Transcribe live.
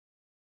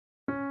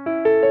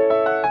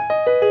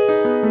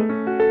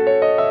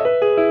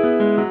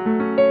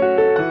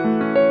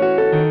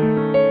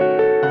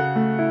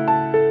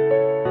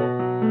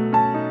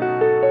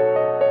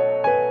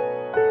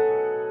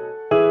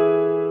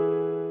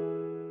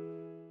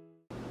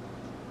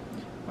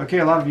Okay,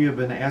 a lot of you have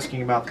been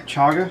asking about the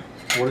chaga.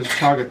 What is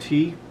chaga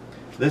tea?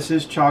 This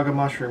is chaga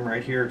mushroom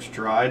right here. It's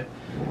dried,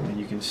 and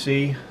you can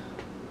see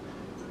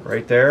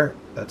right there,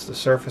 that's the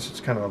surface. It's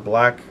kind of a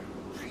black,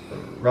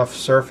 rough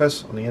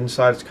surface. On the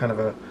inside, it's kind of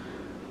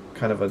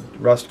a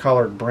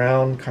rust-colored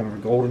brown, kind of a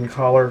golden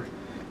color.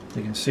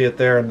 You can see it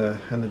there in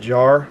the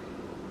jar.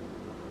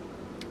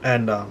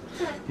 And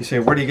you say,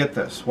 where do you get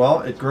this? Well,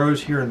 it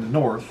grows here in the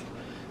north.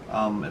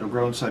 It'll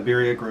grow in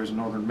Siberia, it grows in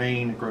northern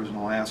Maine, it grows in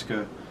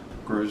Alaska,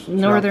 it grows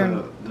throughout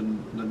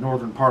the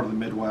northern part of the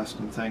Midwest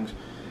and things.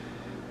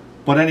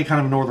 But any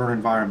kind of northern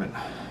environment,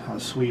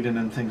 Sweden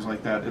and things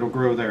like that, it'll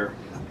grow there.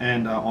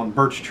 And on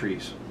birch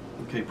trees.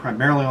 Okay,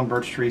 primarily on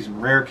birch trees.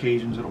 In rare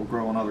occasions it'll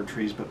grow on other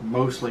trees, but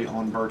mostly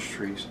on birch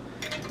trees.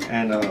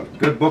 And a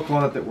good book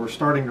on it that we're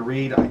starting to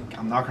read.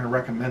 I'm not going to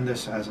recommend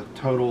this as a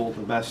total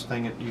the best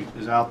thing that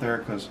is out there,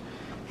 because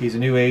he's a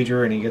new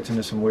ager and he gets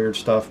into some weird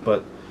stuff.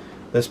 But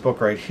this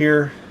book right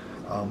here,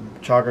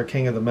 Chaga,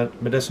 King of the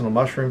Medicinal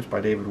Mushrooms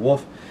by David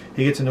Wolfe,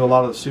 he gets into a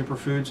lot of the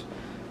superfoods.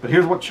 But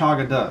here's what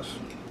chaga does.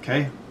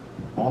 Okay,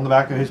 on the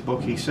back of his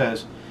book he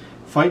says,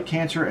 fight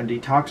cancer and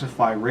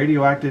detoxify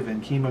radioactive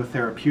and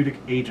chemotherapeutic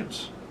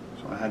agents.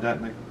 So I had that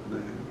in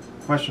the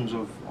questions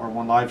of our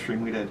one live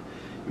stream we did.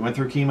 You went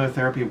through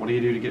chemotherapy, what do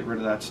you do to get rid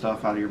of that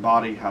stuff out of your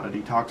body? How to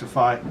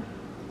detoxify?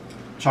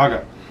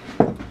 Chaga.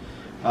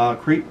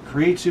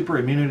 Create super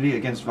immunity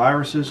against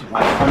viruses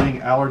while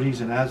fighting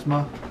allergies and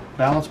asthma.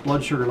 Balance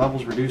blood sugar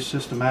levels, reduce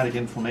systematic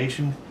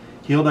inflammation.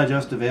 Heal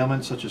digestive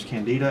ailments such as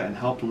candida and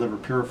help deliver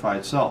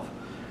purified self.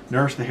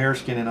 Nourish the hair,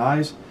 skin, and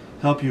eyes.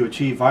 Help you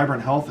achieve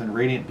vibrant health and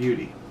radiant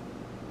beauty.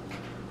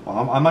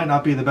 Well, I might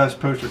not be the best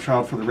poster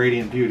child for the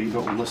radiant beauty,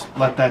 but we'll just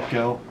let that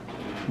go.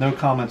 No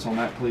comments on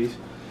that, please.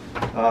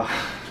 But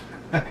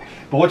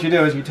what you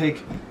do is you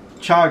take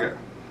chaga.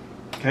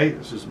 Okay,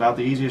 this is about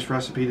the easiest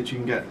recipe that you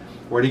can get.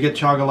 Where do you get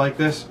chaga like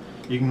this?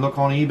 You can look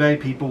on eBay.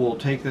 People will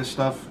take this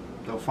stuff.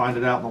 They'll find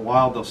it out in the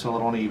wild. They'll sell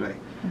it on eBay.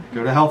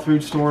 Go to a health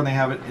food store and they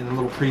have it in a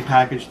little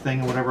pre-packaged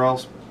thing or whatever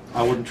else.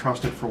 I wouldn't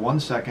trust it for 1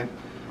 second.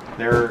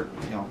 They're,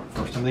 you know,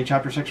 1 Timothy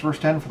chapter 6 verse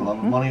 10, for the love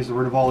of money is the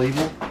root of all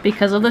evil.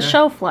 Because of the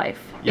shelf life.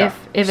 Yeah.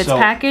 If it's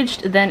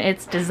packaged, then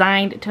it's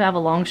designed to have a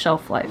long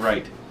shelf life.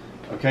 Right.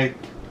 Okay.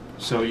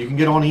 So you can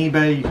get on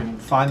eBay. You can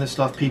find this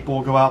stuff. People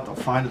will go out. They'll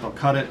find it. They'll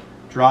cut it,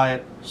 dry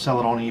it, sell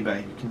it on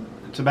eBay.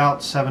 It's about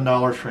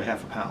 $7 for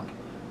half a pound.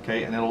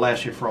 Okay, and it'll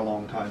last you for a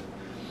long time.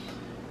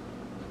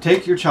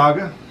 Take your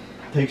chaga.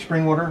 Take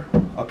spring water.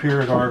 Up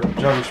here at our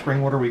jug of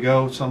spring water, we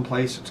go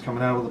someplace. It's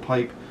coming out of the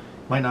pipe.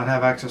 Might not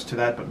have access to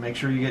that, but make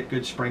sure you get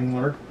good spring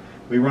water.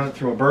 We run it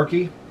through a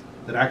Berkey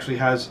that actually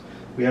has,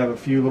 we have a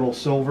few little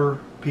silver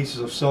pieces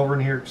of silver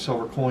in here,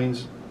 silver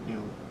coins, you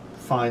know,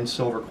 fine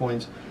silver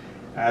coins,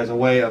 as a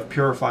way of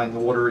purifying the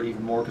water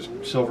even more, because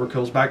silver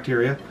kills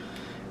bacteria.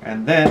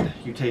 And then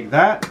you take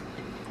that,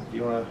 if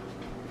you want to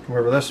come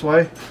over this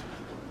way,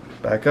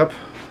 back up,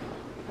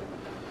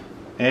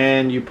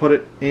 and you put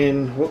it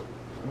in, whoop,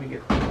 let me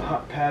get the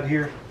hot pad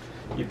here.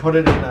 You put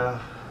it in a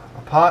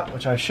pot,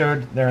 which I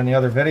showed there in the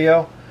other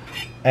video,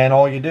 and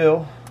all you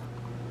do,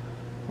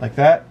 like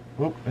that,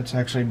 whoop, it's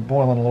actually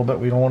boiling a little bit,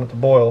 we don't want it to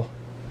boil.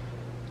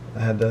 I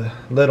had the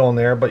lid on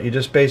there, but you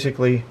just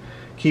basically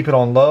keep it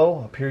on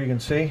low. Up here you can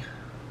see.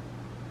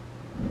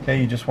 Okay,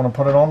 you just want to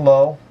put it on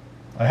low.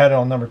 I had it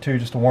on number 2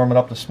 just to warm it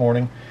up this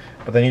morning,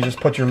 but then you just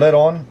put your lid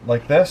on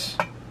like this.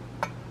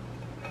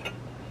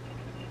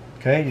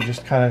 Okay, you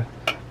just kind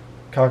of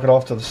cock it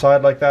off to the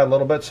side like that a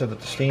little bit so that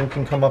the steam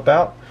can come up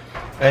out,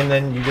 and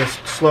then you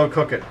just slow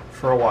cook it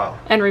for a while.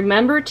 And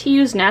remember to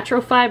use natural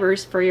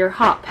fibers for your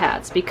hot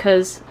pads,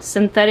 because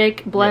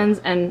synthetic blends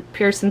and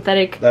pure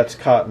synthetic... That's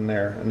cotton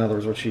there, in other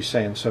words, what she's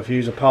saying. So if you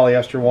use a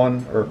polyester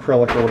one or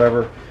acrylic or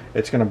whatever,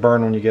 it's going to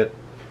burn when you get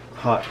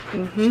hot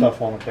stuff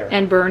on it there.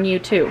 And burn you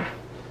too.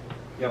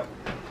 Yep.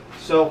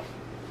 So,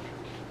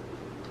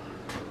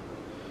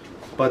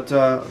 but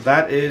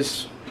that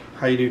is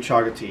how you do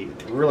chaga tea.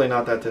 Really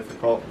not that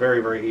difficult.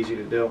 Very, very easy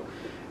to do.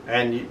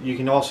 And you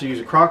can also use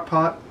a crock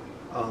pot.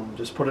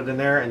 Just put it in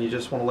there and you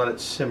just want to let it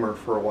simmer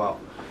for a while.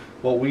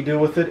 What we do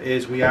with it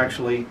is we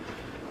actually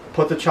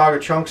put the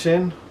chaga chunks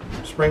in,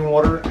 spring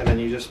water, and then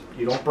you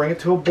don't bring it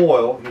to a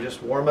boil. You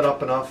just warm it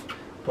up enough,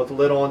 put the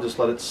lid on, just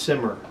let it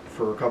simmer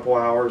for a couple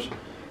hours,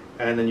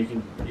 and then you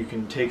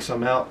can take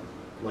some out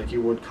like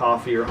you would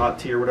coffee or hot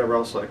tea or whatever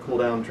else, let it cool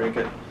down, drink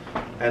it,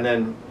 and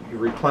then you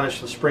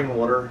replenish the spring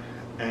water,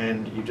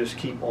 and you just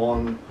keep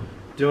on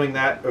doing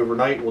that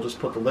overnight. We'll just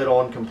put the lid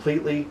on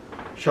completely,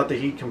 shut the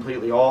heat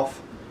completely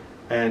off,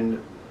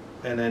 and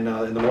then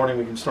in the morning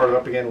we can start it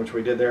up again, which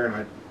we did there, and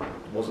I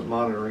wasn't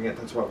monitoring it.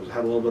 That's why it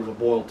had a little bit of a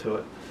boil to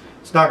it.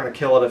 It's not going to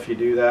kill it if you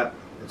do that.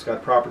 It's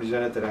got properties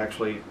in it that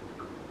actually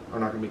are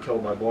not going to be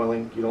killed by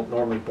boiling. You don't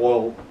normally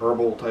boil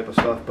herbal type of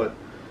stuff,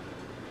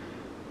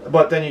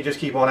 but then you just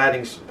keep on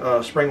adding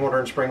spring water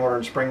and spring water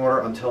and spring water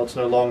until it's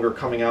no longer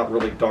coming out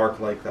really dark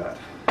like that.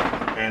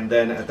 And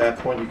then at that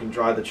point you can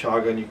dry the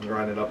chaga and you can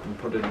grind it up and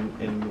put it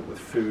in with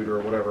food or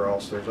whatever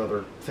else. There's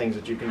other things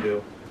that you can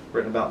do,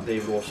 written about in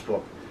David Wolfe's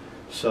book.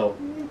 So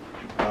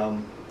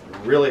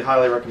Really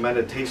highly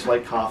recommended. Tastes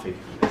like coffee.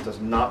 It does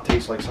not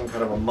taste like some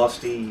kind of a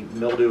musty,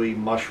 mildewy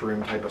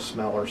mushroom type of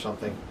smell or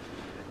something.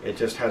 It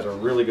just has a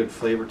really good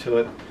flavor to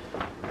it,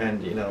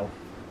 and you know,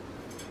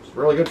 it's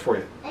really good for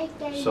you.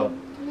 So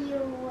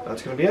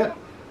that's going to be it.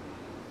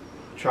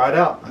 Try it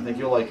out. I think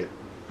you'll like it.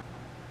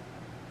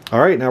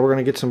 Alright, now we're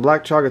going to get some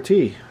black chaga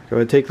tea. Go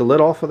ahead and take the lid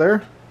off of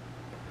there.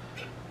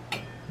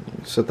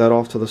 Set that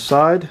off to the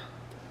side.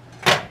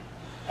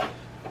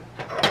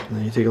 And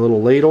then you take a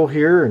little ladle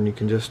here and you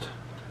can just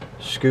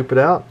scoop it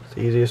out. It's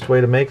the easiest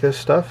way to make this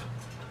stuff.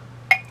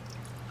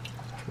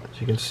 As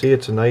you can see,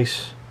 it's a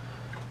nice...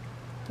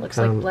 Looks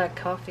like black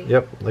coffee.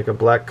 Yep, like a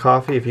black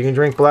coffee. If you can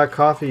drink black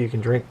coffee, you can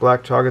drink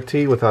black chaga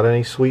tea without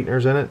any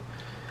sweeteners in it.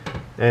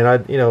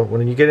 And you know,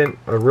 when you get in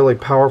a really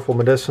powerful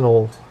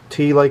medicinal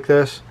tea like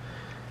this,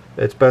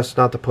 it's best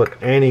not to put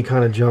any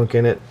kind of junk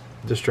in it.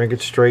 Just drink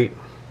it straight.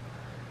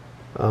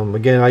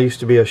 Again, I used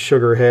to be a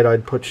sugar head.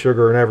 I'd put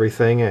sugar in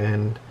everything,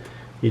 and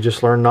you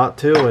just learn not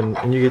to,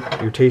 and you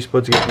get your taste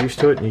buds get used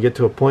to it, and you get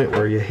to a point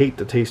where you hate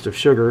the taste of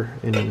sugar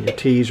in your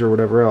teas or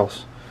whatever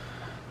else.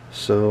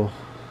 So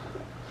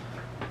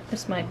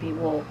this might be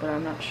wool, but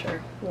I'm not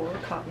sure. Wool or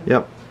cotton.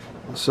 Yep.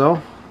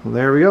 So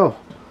there we go.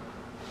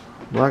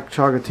 Black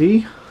chaga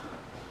tea,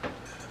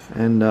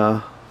 and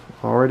all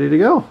ready to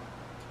go.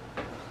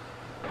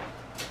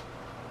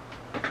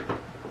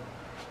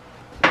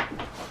 I'll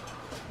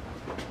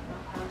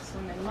have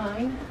some in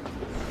mine.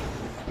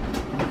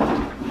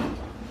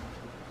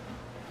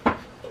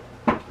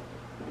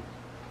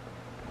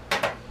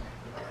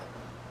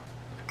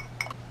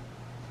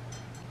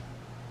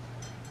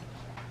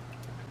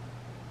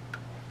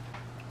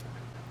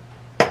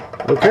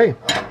 Okay,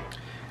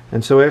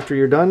 and so after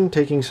you're done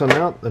taking some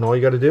out, then all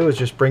you got to do is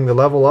just bring the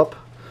level up,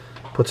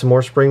 put some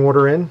more spring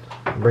water in,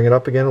 bring it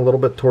up again a little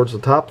bit towards the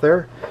top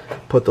there,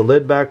 put the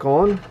lid back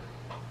on,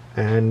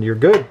 and you're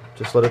good.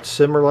 Just let it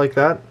simmer like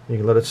that. You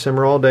can let it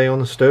simmer all day on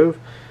the stove,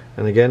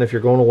 and again, if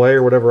you're going away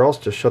or whatever else,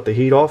 just shut the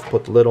heat off,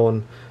 put the lid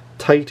on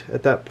tight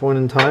at that point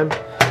in time,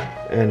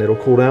 and it'll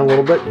cool down a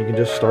little bit. You can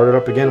just start it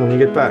up again when you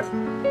get back.